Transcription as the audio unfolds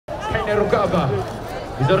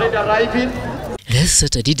Kainerugaba is already arriving. Last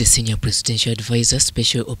Saturday, the Senior Presidential Advisor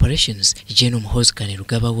Special Operations, Gen.Muhoozi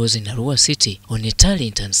Kainerugaba, was in Arua City on a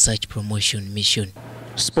talent and search promotion mission.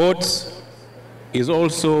 Sports is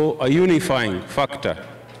also a unifying factor.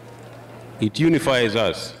 It unifies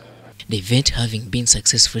us. The event having been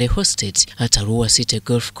successfully hosted at Arua City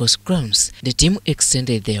Golf Course grounds, the team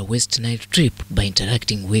extended their West Nile trip by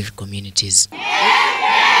interacting with communities. We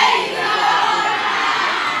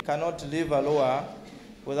cannot leave Arua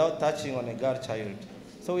without touching on a girl child.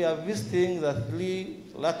 So we are visiting the 3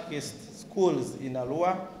 luckiest schools in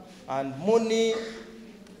Arua, and Muni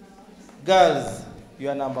girls, you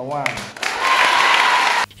are number 1.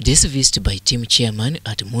 This visit by team chairman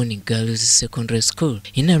at Morning Girls Secondary School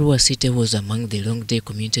in Arua City was among the long-day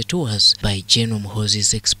community tours by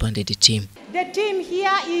Gen.Muhoozi's expanded team. The team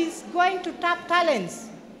here is going to tap talents.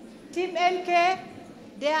 Team MK,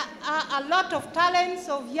 there are a lot of talents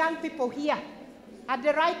of young people here. At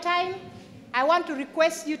the right time, I want to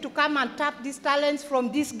request you to come and tap these talents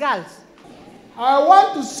from these girls. I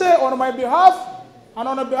want to say on my behalf and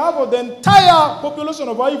on behalf of the entire population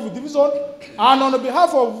of Ailing Division and on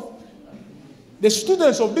behalf of the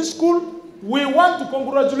students of this school, we want to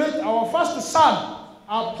congratulate our first son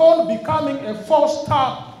upon becoming a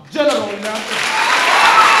 4-star general in the army.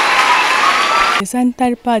 The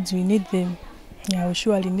sanitary pads, we need them. Yeah, we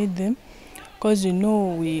surely need them. Because you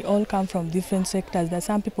know we all come from different sectors. There are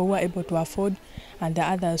some people who are able to afford and the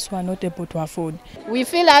others who are not able to afford. We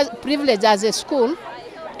feel privileged as a school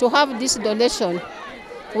to have this donation.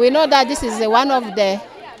 We know that this is one of the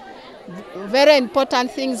very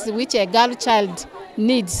important things which a girl child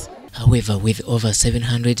needs. However, with over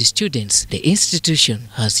 700 students, the institution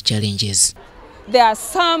has challenges. There are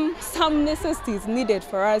some necessities needed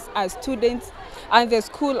for us as students and the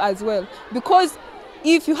school as well. Because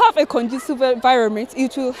if you have a conducive environment,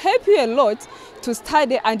 it will help you a lot to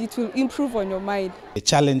study and it will improve on your mind. The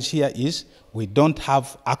challenge here is we don't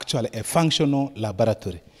have actually a functional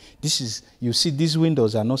laboratory. You see, these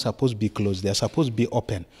windows are not supposed to be closed. They are supposed to be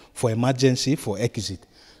open for emergency, for exit.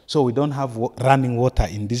 So we don't have running water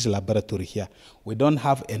in this laboratory here. We don't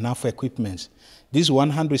have enough equipment. These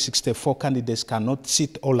 164 candidates cannot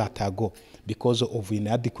sit all at a go because of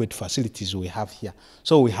inadequate facilities we have here.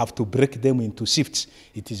 So we have to break them into shifts.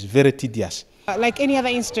 It is very tedious. Like any other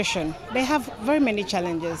institution, they have very many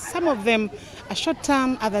challenges. Some of them are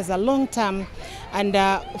short-term, others are long-term, and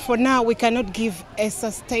for now we cannot give a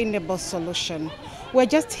sustainable solution. We're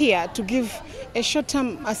just here to give a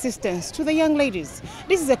short-term assistance to the young ladies.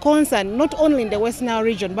 This is a concern not only in the West Nile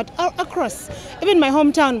region, but across. Even my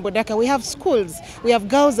hometown, Bodaka, we have schools. We have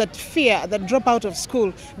girls that drop out of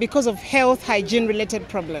school because of health, hygiene-related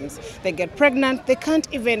problems. They get pregnant, they can't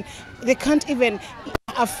even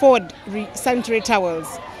afford sanitary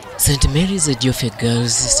towels. St. Mary's Adiofe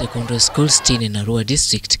Girls Secondary School, still in Arua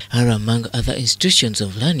district, are among other institutions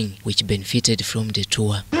of learning which benefited from the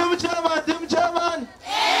tour.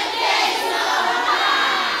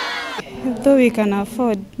 Though we can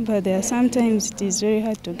afford, but there are sometimes it is very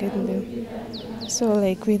hard to get them. So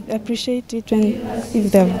we appreciate it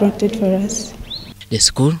if they have brought it for us. The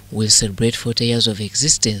school will celebrate 40 years of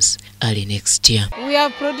existence early next year. We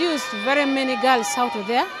have produced very many girls out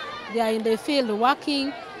there. They are in the field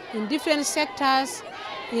working in different sectors,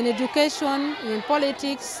 in education, in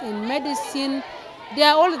politics, in medicine. They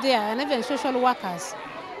are all there, and even social workers.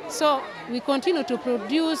 So we continue to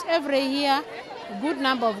produce every year a good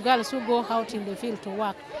number of girls who go out in the field to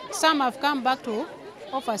work. Some have come back to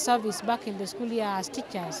offer service back in the school year as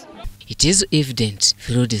teachers. It is evident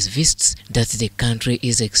through these visits that the country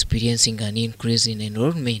is experiencing an increase in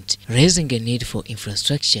enrollment, raising a need for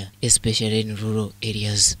infrastructure, especially in rural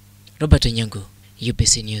areas. Robert Onyango,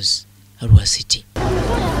 UBC News, Arua City.